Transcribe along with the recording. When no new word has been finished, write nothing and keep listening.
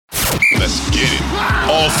Let's get it.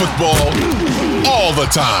 All football, all the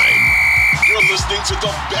time. You're listening to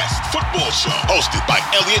the best football show, hosted by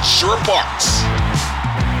Elliott Shore-Parks.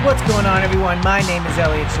 What's going on, everyone? My name is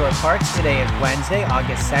Elliott Shore-Parks. Today is Wednesday,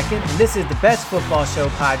 August 2nd, and this is the Best Football Show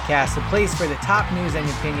podcast, the place for the top news and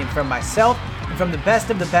opinion from myself and from the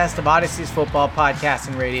best of Odyssey's football podcasts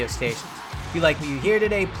and radio stations. If you like what you hear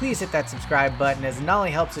today, please hit that subscribe button, as it not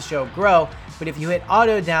only helps the show grow, but if you hit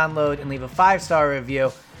auto download and leave a 5-star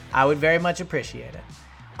review, I would very much appreciate it.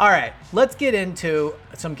 All right, let's get into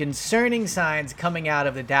some concerning signs coming out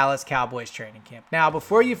of the Dallas Cowboys training camp. Now,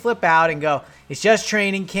 before you flip out and go, it's just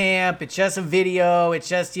training camp, it's just a video, it's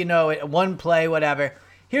just, one play, whatever.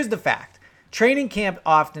 Here's the fact. Training camp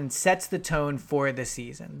often sets the tone for the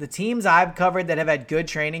season. The teams I've covered that have had good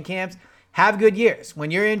training camps have good years.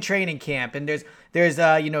 When you're in training camp and there's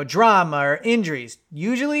drama or injuries,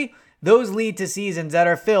 usually those lead to seasons that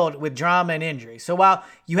are filled with drama and injury. So while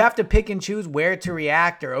you have to pick and choose where to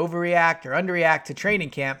react or overreact or underreact to training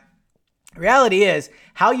camp, reality is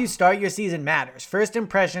how you start your season matters. First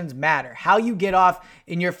impressions matter. How you get off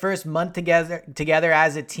in your first month together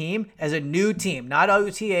as a team, as a new team, not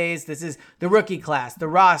OTAs. This is the rookie class, the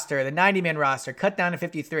roster, the 90-man roster, cut down to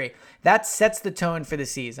 53. That sets the tone for the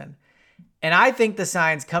season. And I think the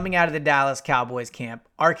signs coming out of the Dallas Cowboys camp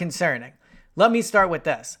are concerning. Let me start with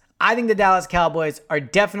this. I think the Dallas Cowboys are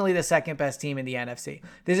definitely the second best team in the NFC.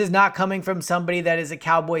 This is not coming from somebody that is a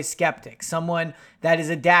Cowboys skeptic, someone that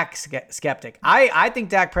is a Dak skeptic. I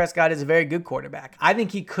think Dak Prescott is a very good quarterback. I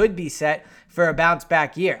think he could be set for a bounce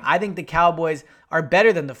back year. I think the Cowboys are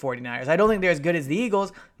better than the 49ers. I don't think they're as good as the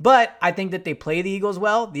Eagles, but I think that they play the Eagles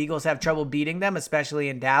well. The Eagles have trouble beating them, especially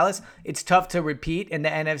in Dallas. It's tough to repeat in the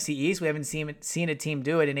NFC East. We haven't seen a team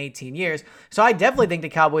do it in 18 years. So I definitely think the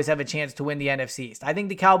Cowboys have a chance to win the NFC East. I think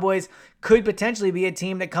the Cowboys could potentially be a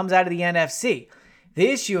team that comes out of the NFC. The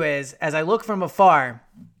issue is, as I look from afar,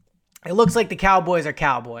 it looks like the Cowboys are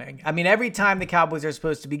cowboying. I mean, every time the Cowboys are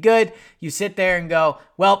supposed to be good, you sit there and go,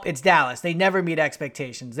 well, it's Dallas. They never meet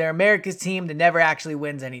expectations. They're America's team that never actually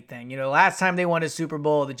wins anything. Last time they won a Super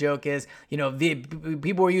Bowl, the joke is,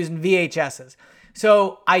 people were using VHSs.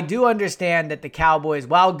 So I do understand that the Cowboys,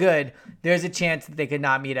 while good, there's a chance that they could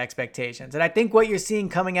not meet expectations. And I think what you're seeing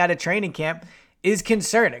coming out of training camp is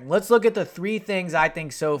concerning. Let's look at the 3 things I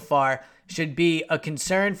think so far should be a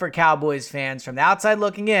concern for Cowboys fans from the outside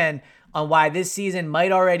looking in on why this season might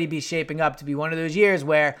already be shaping up to be one of those years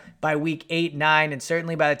where by week 8, 9, and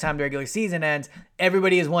certainly by the time the regular season ends,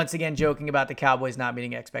 everybody is once again joking about the Cowboys not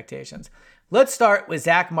meeting expectations. Let's start with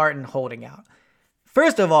Zach Martin holding out.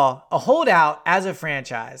 First of all, a holdout as a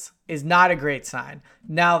franchise is not a great sign.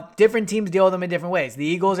 Now, different teams deal with them in different ways. The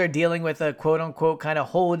Eagles are dealing with a quote-unquote kind of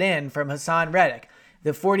hold in from Hassan Reddick.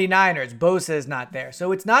 The 49ers, Bosa is not there.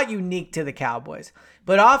 So it's not unique to the Cowboys.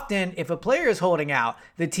 But often, if a player is holding out,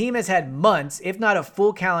 the team has had months, if not a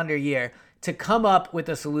full calendar year, to come up with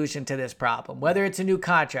a solution to this problem. Whether it's a new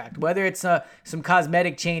contract, whether it's some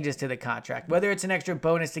cosmetic changes to the contract, whether it's an extra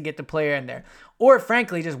bonus to get the player in there, or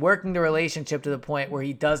frankly, just working the relationship to the point where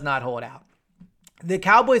he does not hold out. The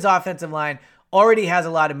Cowboys offensive line already has a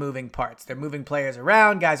lot of moving parts. They're moving players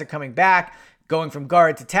around, guys are coming back, going from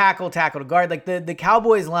guard to tackle to guard. Like the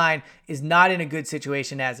Cowboys line is not in a good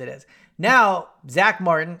situation as it is. Now, Zach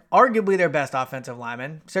Martin, arguably their best offensive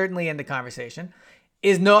lineman, certainly in the conversation,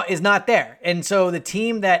 is not there. And so the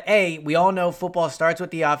team that, we all know football starts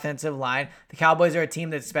with the offensive line. The Cowboys are a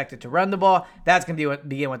team that's expected to run the ball. That's going to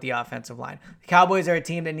begin with the offensive line. The Cowboys are a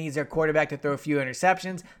team that needs their quarterback to throw a few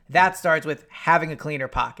interceptions. That starts with having a cleaner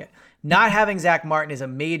pocket. Not having Zach Martin is a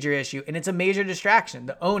major issue, and it's a major distraction.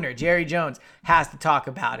 The owner, Jerry Jones, has to talk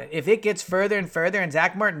about it. If it gets further and further and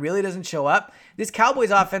Zach Martin really doesn't show up, this Cowboys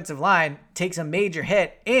offensive line takes a major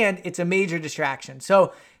hit, and it's a major distraction.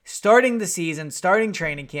 So starting the season, starting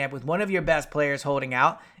training camp with one of your best players holding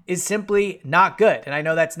out is simply not good. And I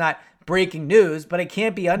know that's not breaking news, but it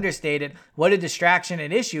can't be understated what a distraction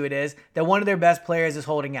and issue it is that one of their best players is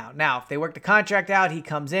holding out. Now, if they work the contract out, he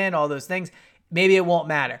comes in, all those things, maybe it won't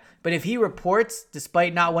matter. But if he reports,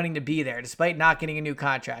 despite not wanting to be there, despite not getting a new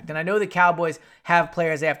contract, and I know the Cowboys have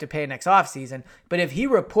players they have to pay next offseason, but if he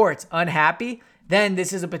reports unhappy, then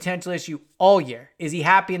this is a potential issue all year. Is he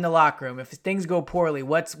happy in the locker room? If things go poorly,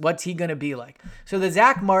 what's he going to be like? So the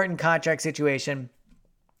Zach Martin contract situation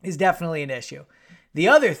is definitely an issue. The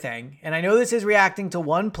other thing, and I know this is reacting to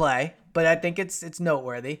one play, but I think it's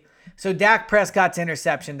noteworthy. So Dak Prescott's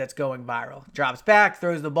interception that's going viral. Drops back,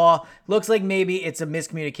 throws the ball. Looks like maybe it's a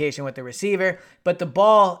miscommunication with the receiver, but the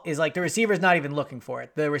ball is like the receiver's not even looking for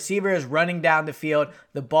it. The receiver is running down the field.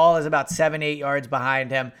 The ball is about 7-8 yards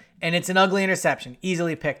behind him, and it's an ugly interception,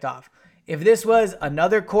 easily picked off. If this was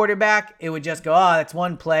another quarterback, it would just go, oh, that's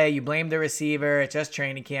one play. You blame the receiver. It's just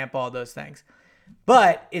training camp, all those things.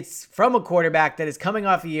 But it's from a quarterback that is coming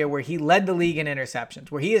off a year where he led the league in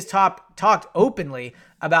interceptions, where he has talked openly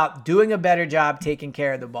about doing a better job taking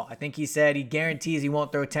care of the ball. I think he said he guarantees he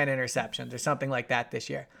won't throw 10 interceptions or something like that this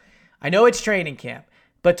year. I know it's training camp,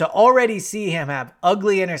 but to already see him have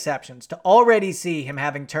ugly interceptions, to already see him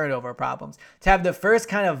having turnover problems, to have the first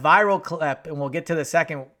kind of viral clip, and we'll get to the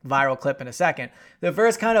second viral clip in a second, the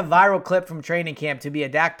first kind of viral clip from training camp to be a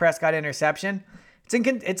Dak Prescott interception,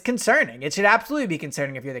 it's concerning. It should absolutely be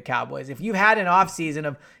concerning if you're the Cowboys. If you had an offseason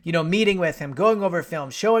of, meeting with him, going over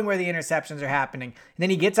film, showing where the interceptions are happening, and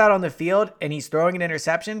then he gets out on the field and he's throwing an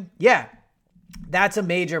interception, yeah, that's a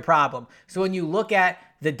major problem. So when you look at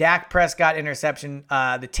the Dak Prescott interception,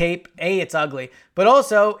 the tape, it's ugly, but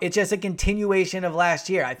also it's just a continuation of last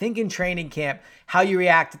year. I think in training camp, how you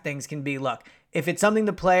react to things can be, look, if it's something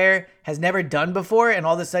the player has never done before and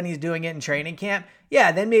all of a sudden he's doing it in training camp,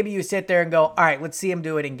 yeah, then maybe you sit there and go, all right, let's see him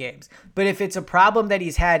do it in games. But if it's a problem that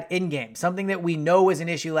he's had in games, something that we know was an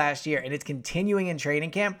issue last year and it's continuing in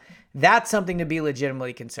training camp, that's something to be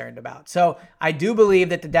legitimately concerned about. So I do believe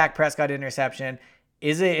that the Dak Prescott interception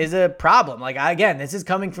is a problem. Like, again, this is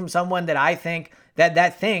coming from someone that I think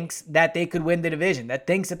that thinks that they could win the division, that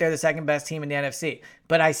thinks that they're the second best team in the NFC.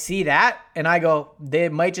 But I see that and I go, they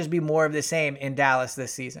might just be more of the same in Dallas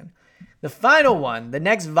this season. The final one, the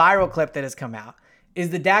next viral clip that has come out, is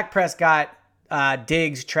the Dak Prescott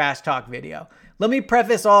Diggs trash talk video. Let me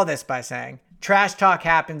preface all this by saying trash talk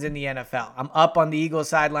happens in the NFL. I'm up on the Eagles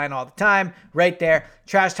sideline all the time, right there.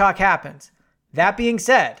 Trash talk happens. That being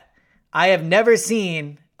said, I have never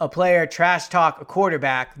seen a player trash talk a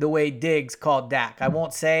quarterback the way Diggs called Dak. I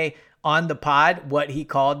won't say on the pod what he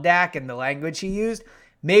called Dak and the language he used.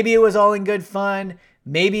 Maybe it was all in good fun.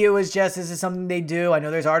 Maybe it was just, this is something they do. I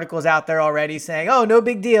know there's articles out there already saying, oh, no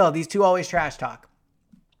big deal. These two always trash talk.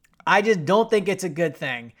 I just don't think it's a good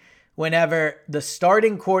thing whenever the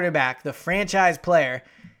starting quarterback, the franchise player,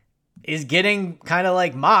 is getting kind of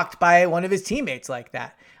like mocked by one of his teammates like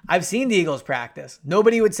that. I've seen the Eagles practice.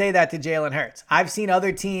 Nobody would say that to Jalen Hurts. I've seen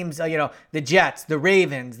other teams, the Jets, the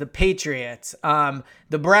Ravens, the Patriots,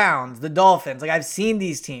 the Browns, the Dolphins. Like, I've seen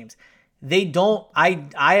these teams. They don't, I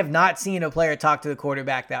have not seen a player talk to the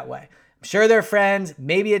quarterback that way. I'm sure they're friends.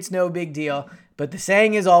 Maybe it's no big deal. But the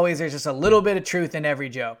saying is always, there's just a little bit of truth in every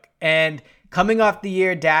joke. And coming off the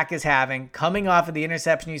year Dak is having, coming off of the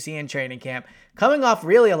interception you see in training camp, coming off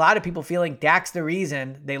really a lot of people feeling Dak's the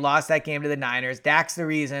reason they lost that game to the Niners. Dak's the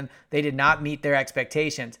reason they did not meet their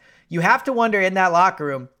expectations. You have to wonder in that locker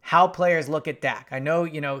room how players look at Dak. I know,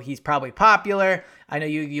 he's probably popular. I know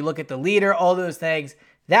you look at the leader, all those things.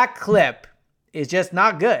 That clip is just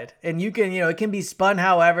not good. And you can, it can be spun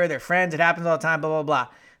however. They're friends. It happens all the time, blah, blah, blah.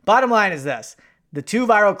 Bottom line is this. The two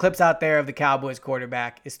viral clips out there of the Cowboys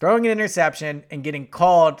quarterback is throwing an interception and getting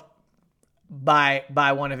called by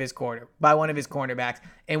one of his cornerbacks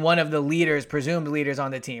and one of the leaders, presumed leaders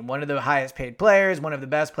on the team, one of the highest paid players, one of the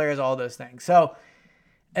best players, all those things. So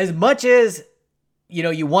as much as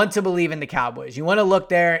you want to believe in the Cowboys, you want to look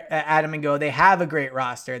there at them and go, they have a great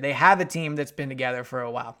roster. They have a team that's been together for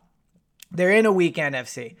a while. They're in a weak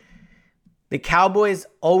NFC. The Cowboys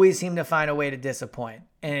always seem to find a way to disappoint.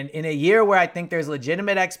 And in a year where I think there's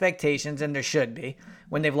legitimate expectations, and there should be,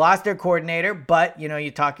 when they've lost their coordinator, but,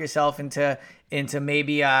 you talk yourself into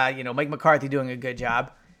maybe, Mike McCarthy doing a good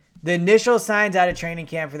job, the initial signs out of training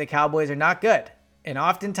camp for the Cowboys are not good. And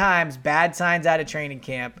oftentimes, bad signs out of training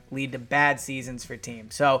camp lead to bad seasons for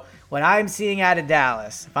teams. So what I'm seeing out of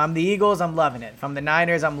Dallas, if I'm the Eagles, I'm loving it. If I'm the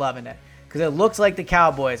Niners, I'm loving it. Because it looks like the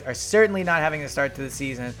Cowboys are certainly not having the start to the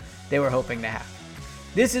season they were hoping to have.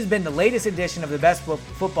 This has been the latest edition of the Best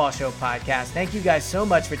Football Show podcast. Thank you guys so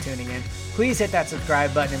much for tuning in. Please hit that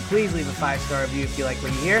subscribe button and please leave a 5-star review if you like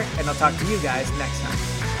what you hear. And I'll talk to you guys next time.